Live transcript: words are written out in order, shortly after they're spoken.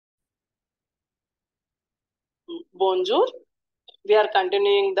Bonjour. We are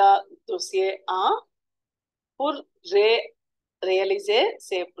continuing the Dossier 1. Pour réaliser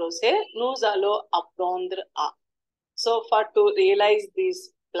ces projets, nous allons apprendre à. So for to realize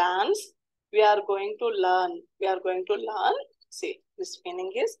these plans, we are going to learn. See, this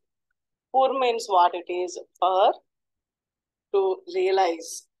meaning is pour means what it is for to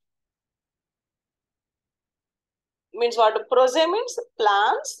realize. Means what? Projet means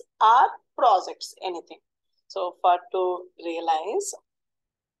plans or projects, anything. So for to realize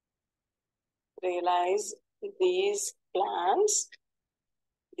these plans,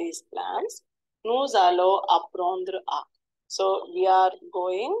 nous allons apprendre à. So we are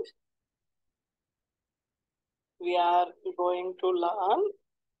going to learn.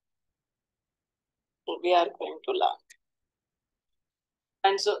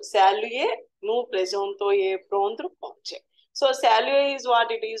 And so saluer, nous présentons et prendre congé. So saluer is what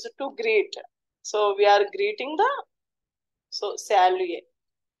it is to greet. So we are greeting the. So saluer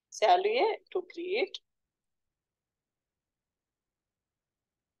to greet.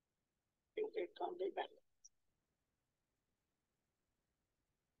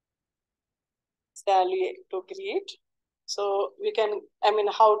 Saluer to greet. So we can,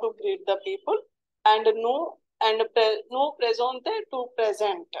 how to greet the people. And nous présenter to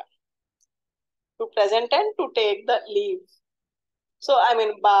present. To present and to take the leave. So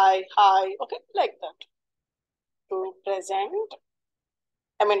bye, hi, okay, like that. To present,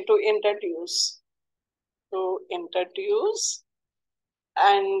 to introduce.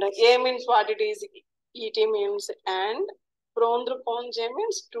 And A means what it is, ET means and, prendre congé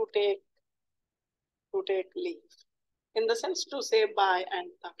means to take leave. In the sense to say bye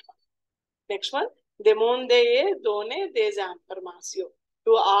and that one. Next one, demander, donner des informations.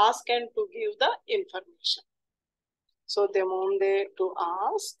 To ask and to give the information. So demander, to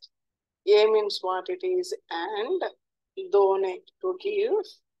ask. A means what it is and, donner, to give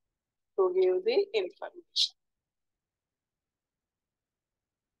the information.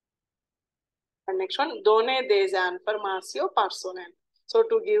 And next one, donner des informations personnelles. So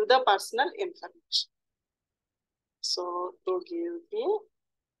to give the personal information. So to give the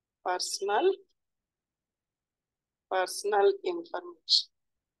personal information.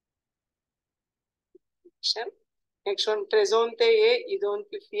 Next one, présenter et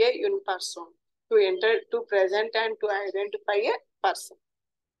identifier une personne. To present and to identify a person.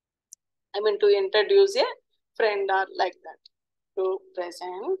 To introduce a friend or like that. To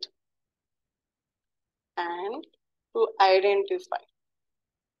present and to identify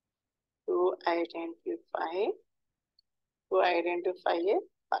a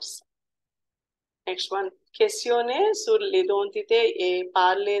person. Next one, questionner sur l'identité et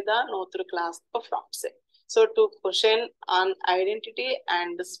parler dans notre classe de français. So to question on identity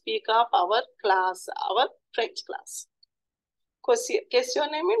and speak of our class, our French class.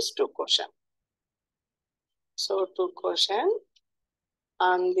 Questionner means to question. So to question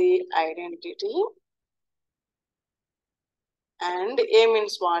on the identity. And A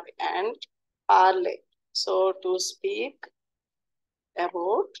means what? And parler. So to speak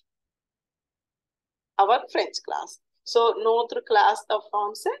about our French class. So notre classe de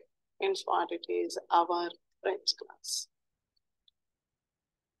français means what it is, our French class.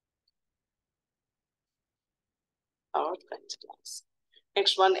 Our French class.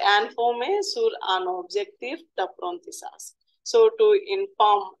 Next one, informer sur un objectif d'apprentissage. So to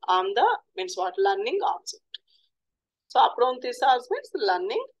inform on the means what? Learning object. So apprentissage means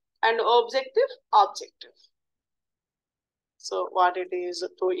learning and objective. So what it is,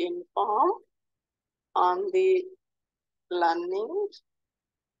 to inform on the learning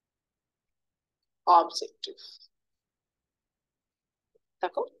objective.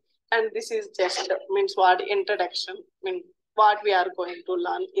 And this is just means what? Introduction, means what we are going to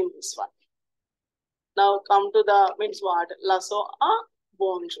learn in this one. Now come to the means what? Leçon-1,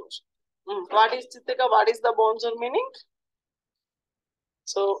 bonjour. What is Chitika? What is the bonjour meaning?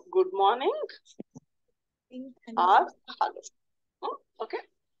 So good morning or hello. Okay.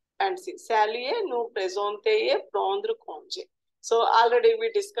 And see, saluer, nous présenter et prendre congé. So already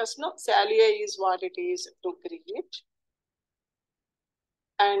we discussed, no? Saluer is what it is, to greet.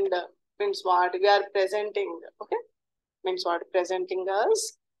 And means what? We are presenting, okay? Means what? Presenting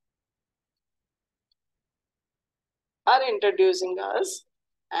us or introducing us.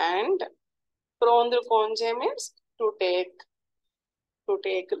 And prendre congé means to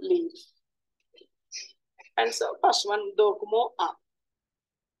take leave. And so first one, dokumo a.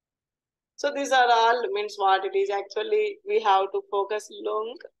 So these are all means what it is. Actually, we have to focus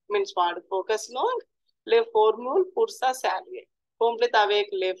long, means what? Focus long. Les formules pour ça saluer. Complète avec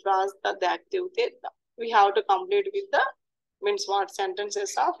les phrases d'activité. we have to complete with the means what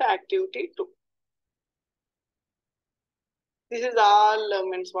sentences of activity 2. This is all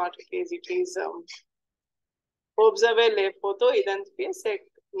means what it is. It is observe le foto identify sec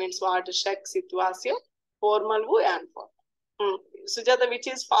means what check situation formal vu and formal. Sujata, which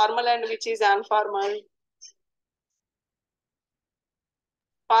is formal and which is informal?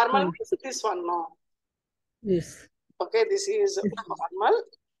 Formal means this one, no? Yes. Okay, this is formal.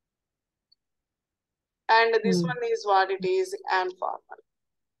 And this one is what it is, informal.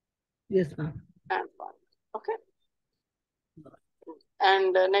 Yes, ma'am. Informal. Okay.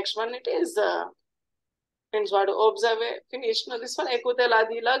 And next one it is means what observe finish. No, this one ekute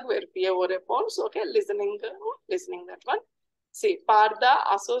ladilag verb or response. Okay, listening that one. See, parda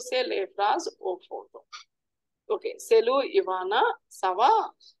associate le phrase o photo. Okay, Selu Ivana Sava.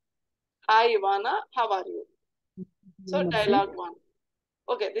 Hi Ivana, how are you? So dialogue 1.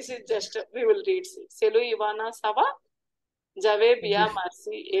 Okay, this is just we will read. See, Selu Ivana Sava. Jave Bia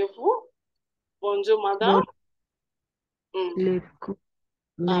Marci Evu. Bonjour madame.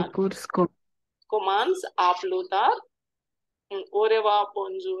 Commands aplutar. Oreva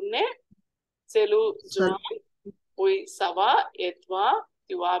bonjour ne. Selu Juan. Ui Sava Etwa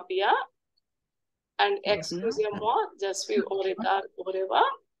Tiwabia. And excusez-moi, je suis au retard, oreva.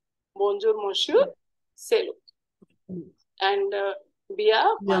 Bonjour, monsieur. Selu. And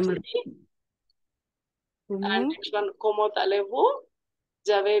Bia, Marci. And next one, como talevu.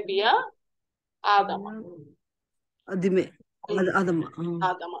 Jave Bia, Adama. Adama. Adama.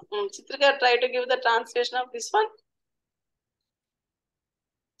 Chitrika, try to give the translation of this one.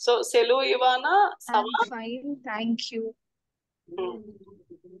 So, Selu Ivana, Sava. I'm fine, thank you.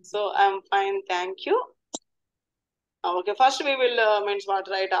 So, I'm fine, thank you. Okay, first we will means what,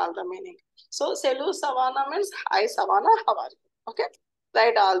 write all the meaning. So, Selu Savana means hi Savana, how are you? Okay,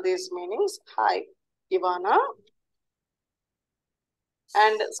 write all these meanings. Hi Ivana.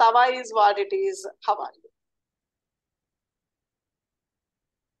 And Sava is what it is, how are you?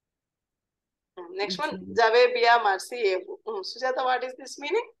 Next one, Jave Bia Marci Evu. Sujata, what is this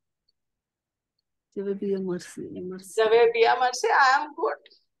meaning? Jave Bia Marci. Jave Bia Marci, I am good.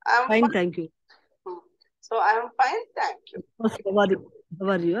 I am fine, thank you. So I am fine, thank you. How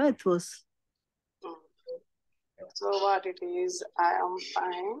are you? It was. So what it is, I am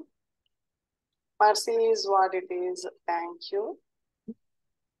fine. Mercy is what it is, thank you.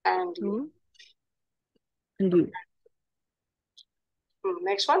 And you. And you.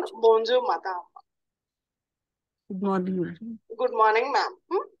 Next one, bonjour madame. Good morning, madam. Good morning, ma'am.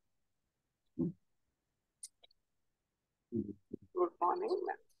 Good morning,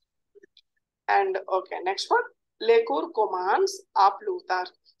 ma'am. And okay, next one, les cours commence à plus tard.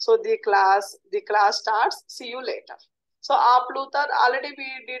 So the class starts, see you later. So à plus tard, already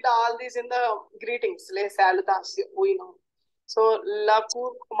we did all this in the greetings, les salutations, we know. So la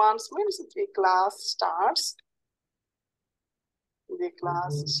cour commence means the class starts. The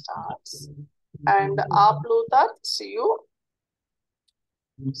class starts. And à plus tard, see you.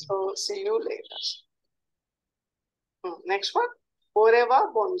 So see you later. Next one, au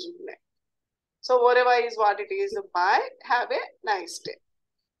revoir, bonjour. So whatever is what it is, bye, have a nice day.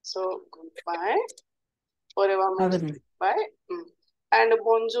 So goodbye. Whatever means bye. And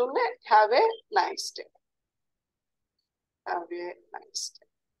bonjour, have a nice day. Have a nice day.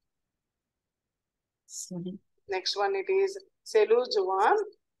 Sorry. Next one it is Selu Juan.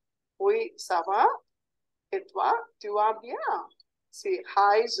 Oui, ça va? Et toi, tu vas bien? See,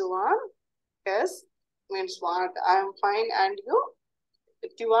 hi Juan. Yes, means what? I am fine, and you?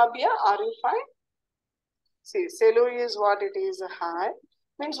 Tu vas bien? Are you fine? See, Selu is what it is, hi.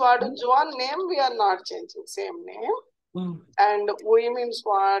 Means what? Juan name we are not changing, same name. And we means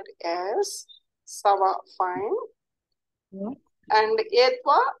what? Yes. Sava, fine. And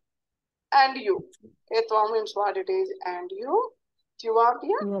etwa, and you. Etwa means what it is, and you. Tu vas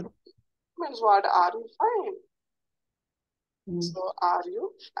bien? Means what? Are you fine? So, are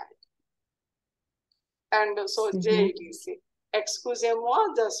you fine? And so, JETC.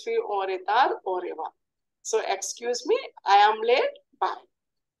 Excusez-moi, je suis en retard, au revoir. So, excuse me, I am late, bye.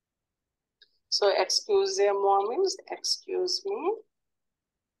 So, excusez-moi means excuse me.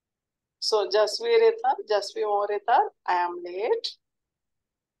 So, je suis en retard, I am late.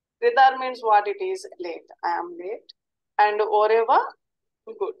 Retard means what it is, late, I am late. And au revoir,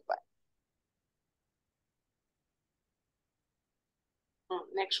 goodbye.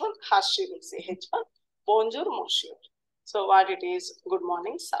 Next one, Hashi will say H1, bonjour, monsieur. So, what it is, good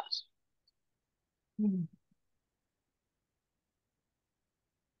morning, sir.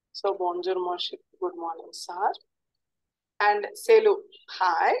 So, bonjour, monsieur, good morning, sir. And Selu,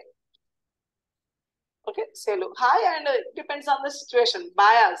 hi. Okay, selu. Hi, and depends on the situation.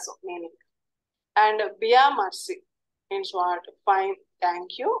 Bye also meaning. And Bia mercy means what? Fine,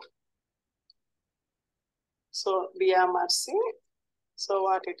 thank you. So Bia mercy. So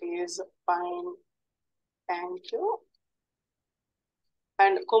what it is? Fine, thank you.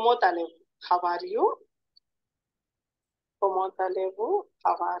 And Komotalevu, how are you? Komotalevu,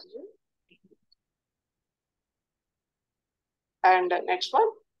 how are you? And next one,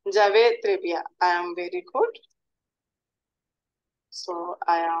 Jave Trebia, I am very good. So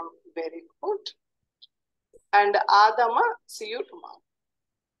I am very good. And Adama, see you tomorrow.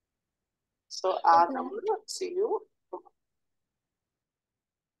 So Adama, see you tomorrow.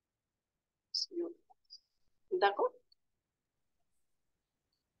 See you. D'accord?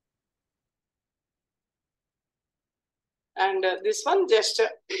 And this one just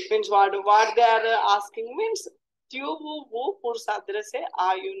means what they are asking means tu vu pursadre se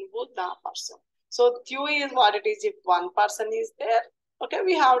ayun vu da person. So tu is what it is if one person is there. Okay,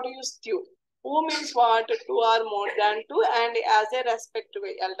 we have to use tu. Who means what? Two or more than two, and as a respective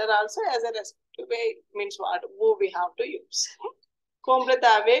way. Elder also as a respective way means what? Who we have to use. Complete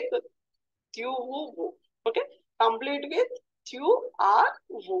avec tu vu. Okay, complete with tu or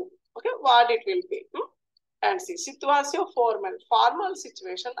vu. Okay, what it will be. And see, situation formal. Formal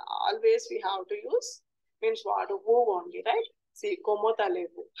situation always we have to use means what? Who only, right? See,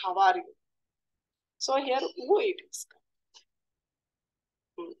 komotalevu. How are you? So here who it is.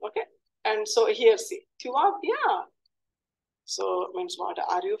 Okay. And so here see, Tuavya. So means what?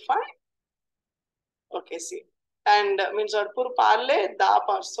 Are you fine? Okay, see. And means what? Pur parle da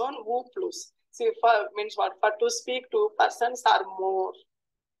person who plus. See, for means what? For to speak, two persons or more.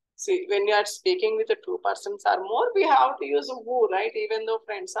 See, when you are speaking with the two persons or more, we have to use who, right? Even though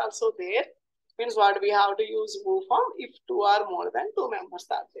friends also there, means what we have to use who form if two or more than two members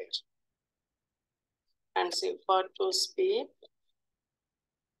are there. And see, for to speak,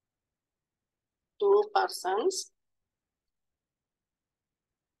 two persons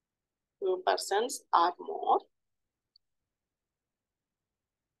or more.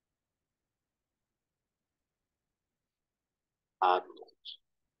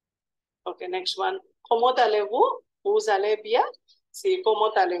 Okay, next one. Komotalevu, who's alebia? See,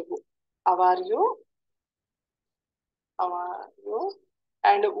 komotalevu. How are you? How are you?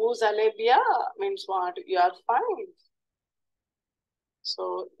 And who's alebia means what? You are fine.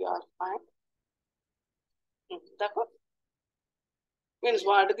 So you are fine. Means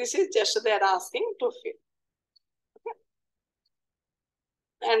what? This is just they are asking to fill. Okay.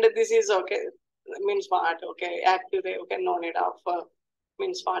 And this is okay. Means what? Okay, active. Okay, no need of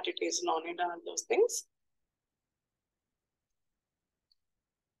means what it is. No need of those things.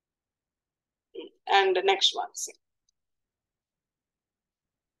 And the next one. See.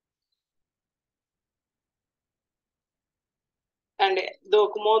 And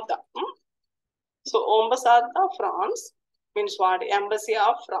Dokumoda. So Ambassade of France means what? Embassy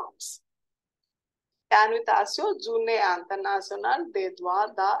of France. Invitation Journée Internationale des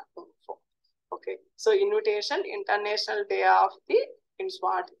Droits de l'Enfant. Okay. So invitation International Day of the means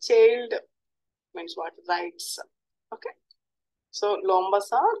what? Child means what? Rights. Okay. So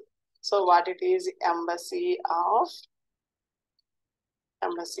l'ambassade. So what it is? Embassy of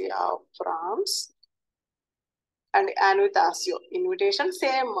France. And invitation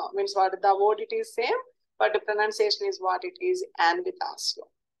same means what? The word it is same, but the pronunciation is what it is. Invitation.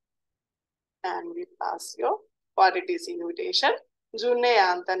 What it is? Invitation. Journée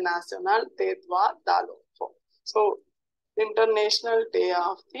Internationale des Droits de l'Enfant. So International Day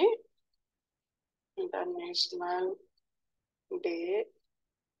of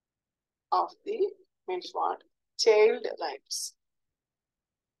the means what? Child rights.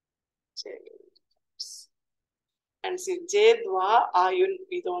 And see, J dwa ayun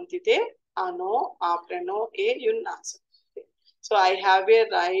vidontite ano apreno e yun naso. So I have a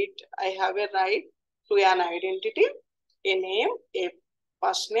right to an identity, a name, a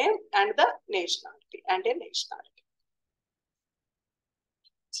first name, and the nationality, and a nationality.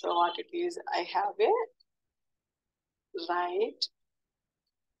 So what it is? I have a right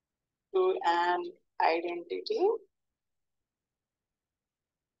to an identity.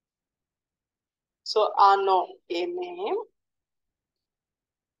 So ano, a name.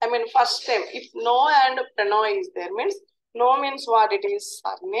 I mean, first name. If no and preno is there, means no means what it is?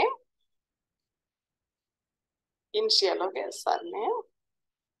 Surname. Initial, okay, surname.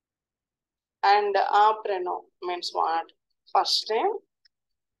 And preno means what? First name.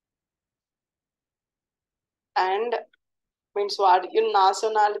 And means what? In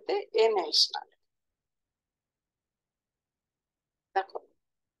nationality, a nationality.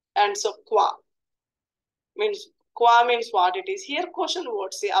 And so qua. means qua means what it is. Here question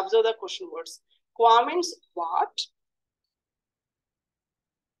words, see, observe the question words. Qua means what,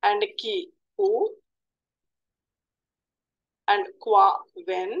 and ki, who, and qua,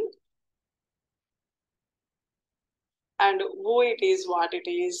 when, and who it is, what it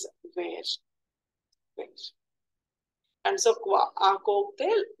is, where. And so qua, a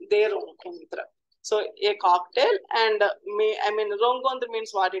cocktail, their ronkontra. So a cocktail, and ronkontra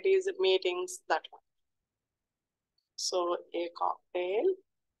means what it is, meetings, that one. So a cocktail,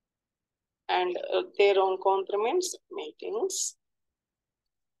 and their ronkontra means meetings.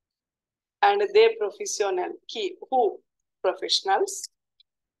 And they professional, key, who, professionals.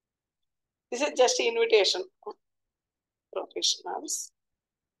 This is just invitation, professionals.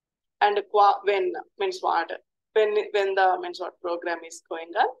 And qua, when means what, when the means what program is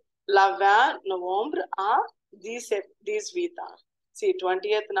going on. La 20 November are these week are. See,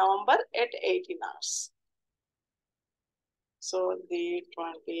 20th November at 18 hours. So the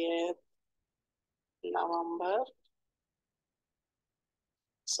 20th November,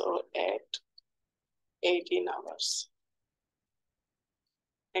 so at 18 hours.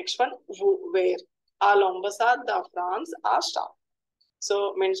 Next one, where? All ambassadors of France are staff.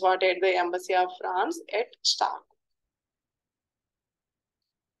 So means what, at the embassy of France at staff.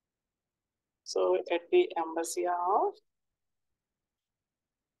 So at the embassy of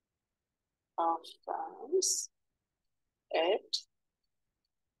France at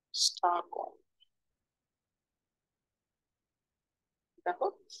Stockholm.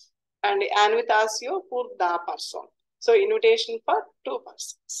 And invitatio for the person. So invitation for 2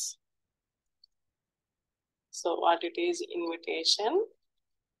 persons. So what it is, invitation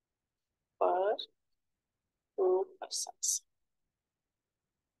for 2 persons.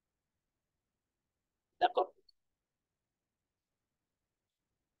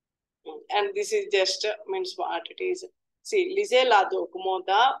 And this is just means what it is. See, lise la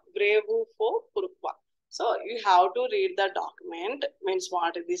dokumoda brevu for purukwa. So you have to read the document, means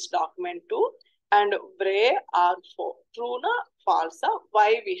what is this document to, and bre are for true na false,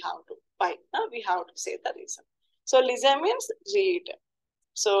 why we have to, why we have to say the reason. So lise means read.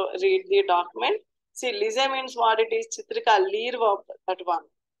 So read the document. See, lise means what it is, Chitrika, leer verb, that one.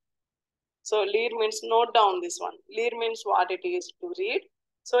 So leer means note down this one. Leer means what it is, to read.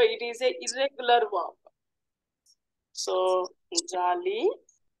 So it is a irregular verb. So jali,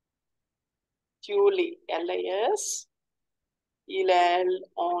 tuli, lis, ilal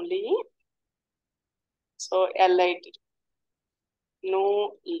only. So lit,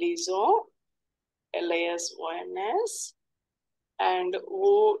 no lizo, lis ons, and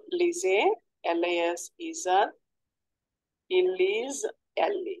u lise, lis isa, illis,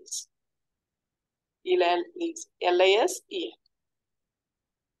 ellis, ilal is, lis e.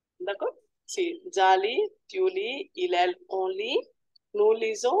 See, jali, tuli, ilal only,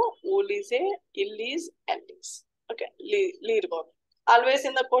 nulizo, ulise, illis, ellis. Okay, lead verb. Always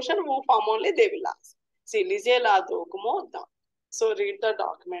in the question, who form only they will ask. See, lise la dokumo da. So read the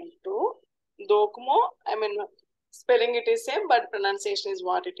document too. Dokumo, spelling it is same, but pronunciation is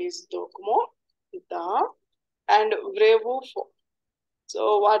what it is, dokumo, da, and vrevu for.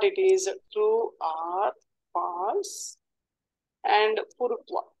 So what it is, true or false, and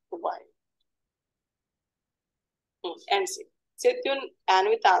purukwa, why. And see, Setyun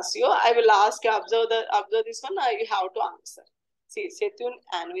Anvitasio, I will ask you, observe this one, you have to answer. See, Setyun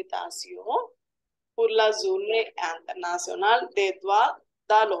Anvitasio, pour la journée internationale des droits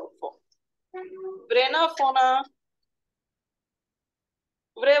de l'enfant. Brena fona,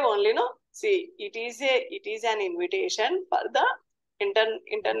 brave only, no? See, it is an invitation for the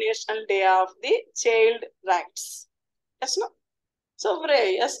International Day of the Child Rights. Yes, no? So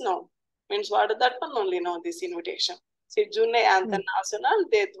brave, yes, no? Means what is that one only, no? This invitation. See, June International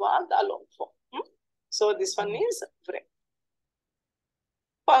des droits de l'enfant. So this one is brave.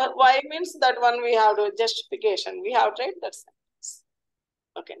 Why means that one we have to justification. We have tried that sentence.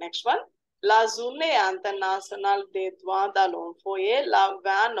 Okay, next one. La journée internationale des droits de l'enfant est la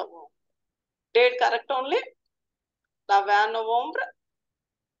 20 novembre. Date correct only? La 20 novembre.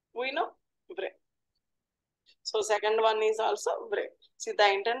 We know? Vrai. So second one is also vrai. See,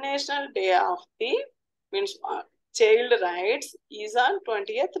 the International Day of the means child rights is on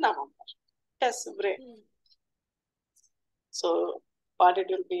 20th November. Yes, vrai. So what it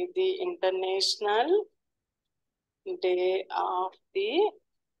will be, the International Day of the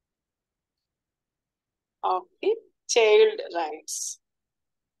child rights.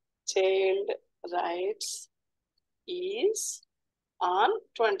 Child rights is on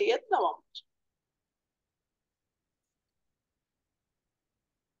 20th November.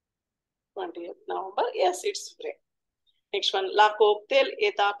 20th November. Yes, it's free. Next one, La cocktail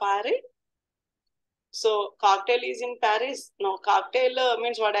est à Paris. So cocktail is in Paris. No, cocktail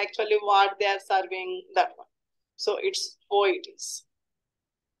means what actually what they are serving, that one. So it's four it is.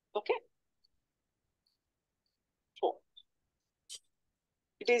 Okay. Four.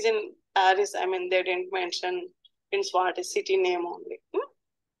 It is in Paris. I mean, they didn't mention in what a city name only.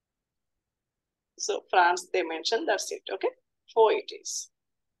 So France, they mentioned, that's it. Okay. Four it is.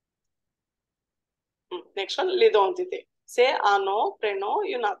 Next one, Lidondite. Say ano, preno,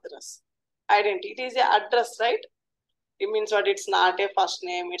 address. Identity. It is an address, right? It means what? It's not a first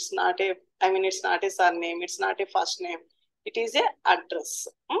name. It's not a, it's not a surname. It's not a first name. It is a address.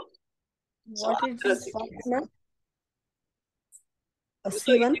 What So is address this? it is. Ma'am? A So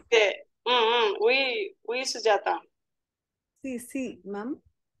C1? it is a, we Sujata. C, ma'am.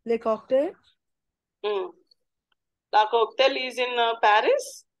 Le cocktail? La cocktail is in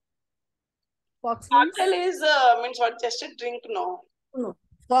Paris. Fox means? Cocktail is means what? Just a drink, no. No.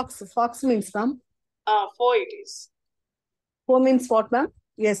 Fox means, ma'am. Four it is. Four means what, ma'am?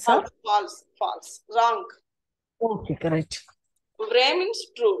 Yes, sir. False. Wrong. Okay, correct. Vrai means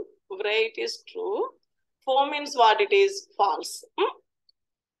true. Vrai it is true. Four means what it is? False.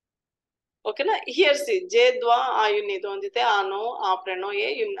 Okay, na? Here see. Jedwa ayunidondite ano apreno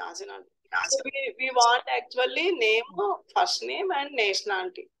ye yunnasinal. We want actually name, first name and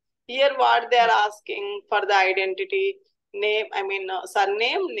nationality. Here what they are asking for the identity, name,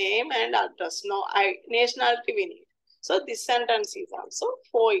 surname, name and address. No, nationality we need. So this sentence is also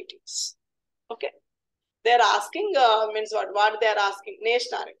four it is. Okay. They are asking, means what? What they are asking?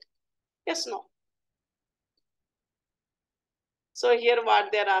 Nationality. Yes, no. So here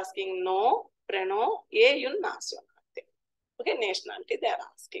what they are asking? No, preno, ye yun nationality. Okay, nationality they are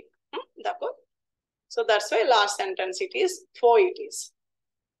asking. So that's why last sentence it is four it is.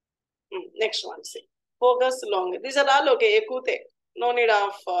 Next one, see. Focus long. These are all okay. Ekute. No need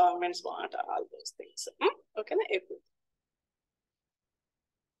of means what, all those things. Okay, na ekute.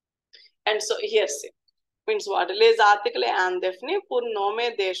 And so here see. Means what? Les articles indéfinis pour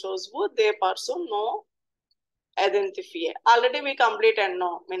nommer des choses où des personnes non identifiées. Already we completed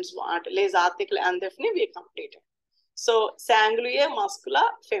no. Means what? Les articles indéfinis we completed. So singular, masculine,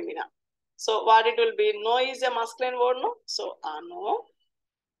 feminine. So what it will be? No is a masculine word, no? So ano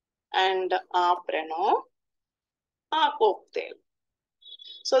and preno, cocktail.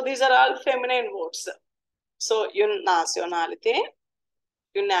 So these are all feminine words. So yun nationality,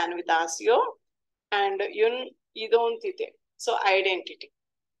 yun invitatio, and yun idontite. So identity.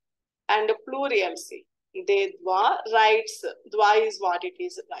 And plural see. De dva rights. Dva is what it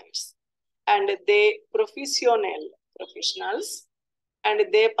is, rights. And they professionals. And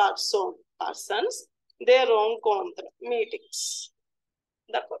they persons. They rencontre, meetings.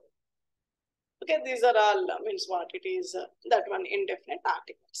 Okay, these are all means what it is, that one indefinite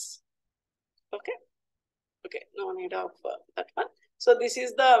articles. Okay, no need of that one. So this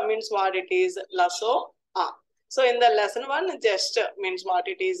is the means what it is, Leçon-1. So in the lesson 1, just means what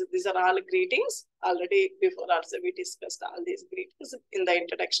it is. These are all greetings. Already before also we discussed all these greetings in the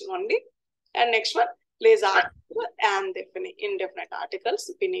introduction only. And next one, les articles and indefinite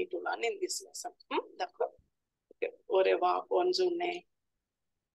articles we need to learn in this lesson. Okay. Au revoir, bonne journée.